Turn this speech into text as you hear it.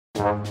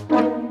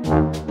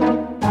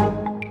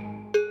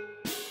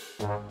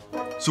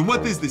So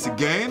what is this, a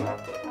game?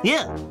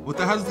 Yeah,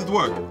 How does it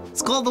work?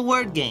 it's called the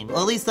word game. Or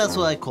at least that's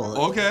what I call it.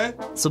 Okay.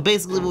 So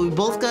basically what we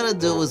both gotta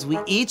do is we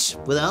each,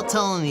 without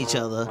telling each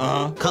other,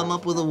 come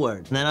up with a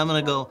word. And then I'm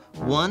gonna go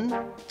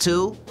 1,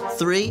 2,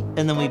 3,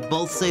 and then we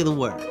both say the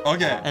word.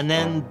 Okay. And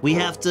then we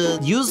have to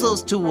use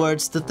those 2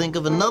 words to think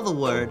of another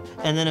word,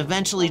 and then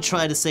eventually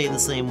try to say the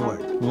same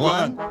word.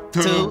 1,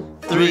 2,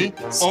 3,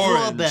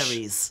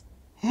 strawberries.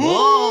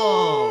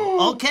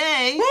 Whoa!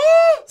 Okay.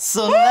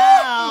 So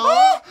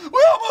now...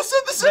 We almost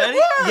said the same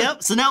word!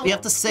 Yep, so now we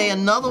have to say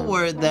another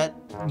word that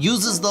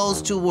uses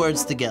those 2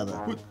 words together.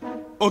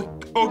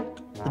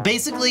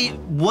 Basically,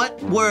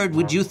 what word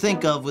would you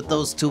think of with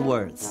those 2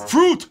 words?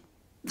 Fruit!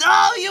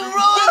 Oh, you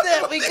ruined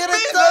it! We could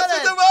have done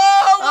it! 1,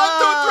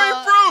 2, 3,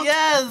 fruit!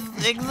 Yes,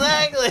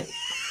 exactly!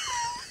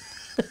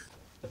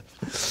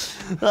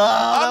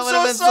 I'm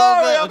so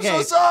sorry, I'm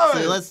so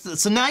sorry!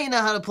 So now you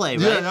know how to play,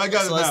 right? Yeah, I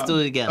got it So let's now. do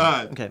it again. All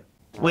right. Okay.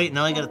 Wait,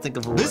 now I gotta think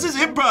of a word. This is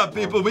improv,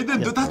 people. We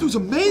didn't do that. Was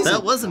amazing.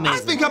 That was amazing.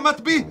 I think I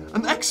might be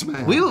an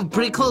X-Man. We were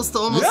pretty close to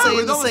almost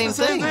saying the same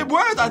thing. Same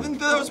word. I didn't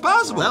think that was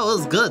possible. That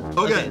was good.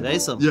 Okay, ready?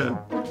 So. Yeah.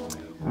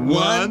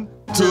 1,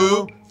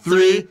 2,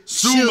 3,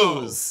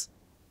 sumo. Shoes.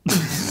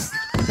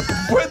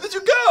 Where did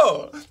you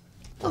go?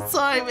 I'm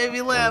sorry, it made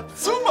me laugh.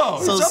 Sumo.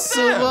 So it's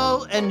up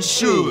sumo and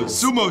shoes.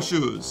 Sumo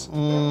shoes.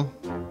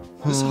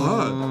 This is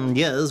hard.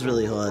 Yeah, this is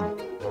really hard.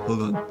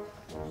 Hold on.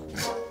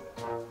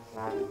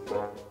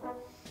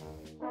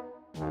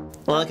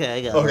 Well, okay,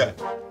 I got it. Okay.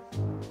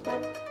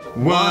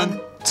 1,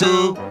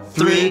 2,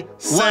 3,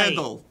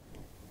 sandal.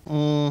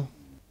 Oh,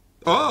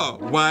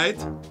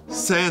 white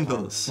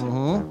sandals.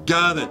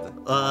 Got it.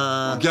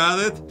 Got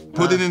it?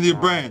 Put it into your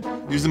brain.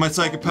 Using my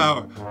psychic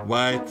power.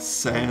 White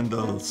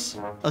sandals.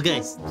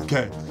 Okay.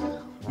 Okay.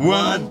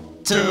 1,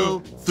 2,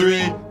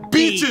 3,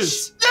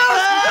 beaches.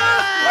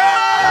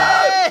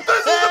 Yes! This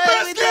is the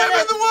best game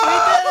in the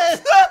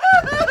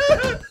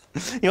world!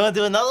 You want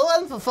to do another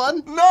one for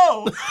fun?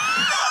 No!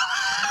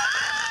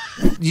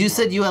 You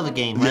said you have a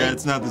game, right? Yeah,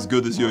 it's not as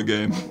good as your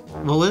game.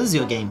 Well, what is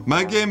your game?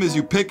 My game is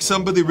you pick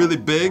somebody really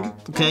big.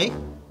 Okay.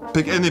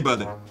 Pick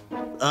anybody.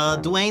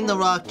 Dwayne "The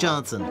Rock"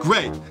 Johnson.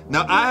 Great.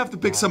 Now I have to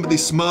pick somebody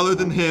smaller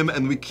than him,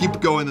 and we keep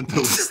going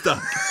until we're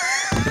stuck.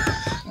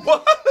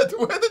 What?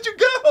 Where did you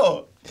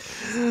go?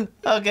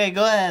 Okay,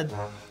 go ahead.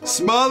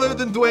 Smaller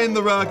than Dwayne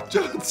 "The Rock"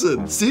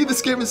 Johnson. See, this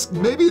game is,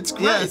 maybe it's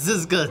great. Yeah, this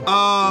is good.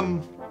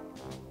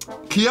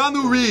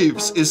 Keanu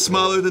Reeves is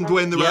smaller than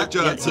Dwayne "The Rock"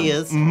 Johnson. Yeah, he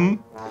is.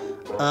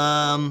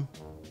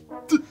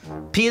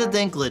 Peter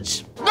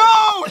Dinklage.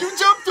 No! You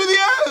jumped to the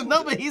end!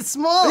 No, but he's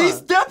smaller.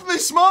 He's definitely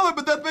smaller,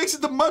 but that makes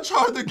it a much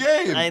harder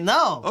game. I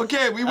know.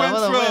 Okay, we went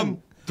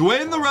from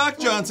Dwayne "The Rock"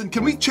 Johnson.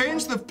 Can we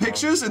change the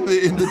pictures in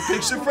the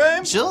picture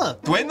frame? Sure.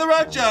 Dwayne "The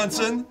Rock"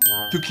 Johnson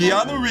to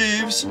Keanu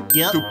Reeves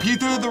to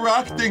Peter "The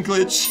Rock"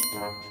 Dinklage.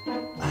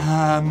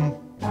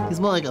 He's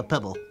more like a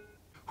pebble.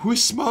 Who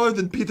is smaller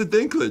than Peter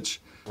Dinklage?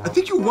 I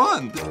think you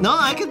won. No,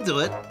 I can do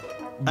it.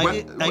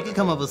 I could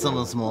come up with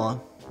something smaller.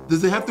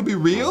 Does it have to be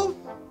real?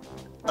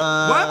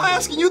 Why am I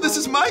asking you? This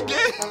is my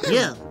game.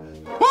 Yeah.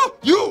 Oh,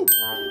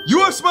 you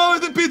are smaller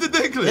than Peter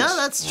Dinklage. Yeah,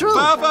 that's true.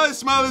 Fafa is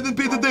smaller than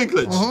Peter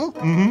Dinklage.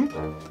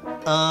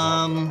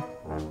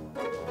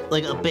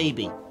 Like a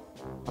baby.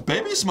 A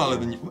baby is smaller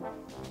than you.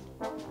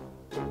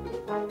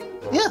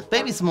 Yeah,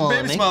 baby smaller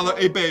than Baby me. smaller,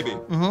 a baby.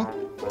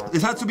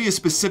 It has to be a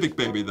specific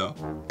baby, though.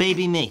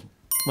 Baby me,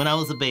 when I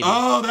was a baby.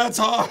 Oh, that's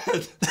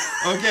hard.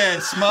 Okay,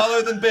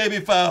 smaller than baby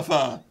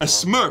Fafa. A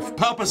Smurf,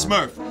 Papa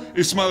Smurf,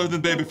 is smaller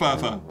than baby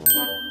Fafa.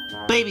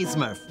 Baby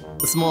Smurf,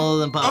 smaller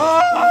than Papa. Oh!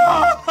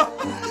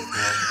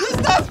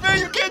 That's not fair.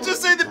 You can't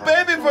just say the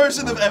baby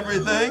version of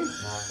everything.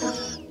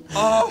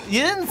 Oh.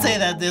 You didn't say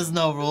that there's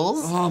no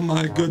rules. Oh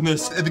my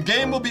goodness. The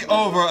game will be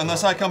over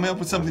unless I come up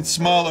with something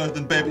smaller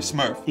than baby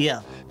Smurf.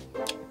 Yeah.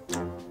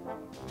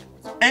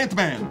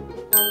 Ant-Man.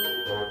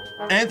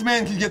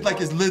 Ant-Man can get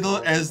like as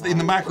little as in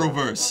the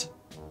Macroverse.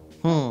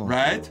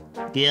 Right?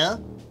 Yeah?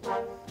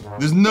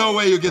 There's no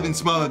way you're getting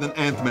smaller than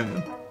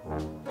Ant-Man.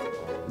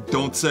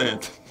 Don't say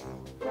it.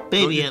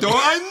 Baby Ant-Man.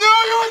 I knew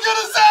you were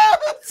gonna say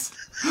it!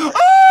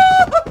 Oh!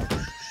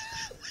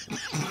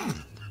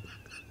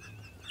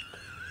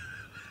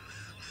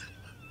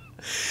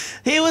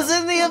 He was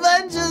in the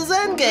Avengers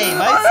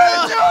Endgame. I saw.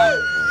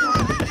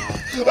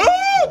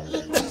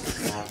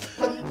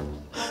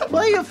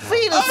 Why your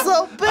feet are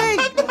so big?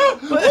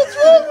 What's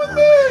wrong with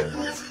me?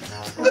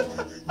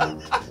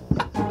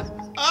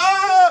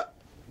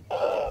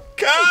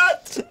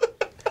 Cut!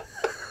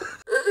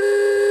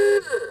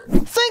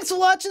 Thanks for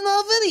watching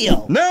our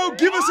video. Now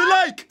give us a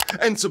like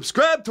and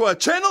subscribe to our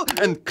channel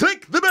and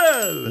click the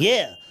bell.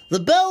 Yeah, the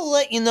bell will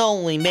let you know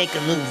when we make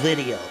a new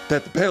video.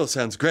 That bell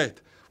sounds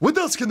great. What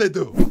else can they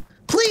do?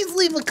 Please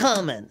leave a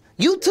comment.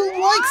 YouTube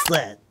likes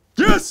that.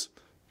 Yes!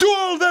 Do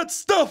all that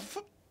stuff!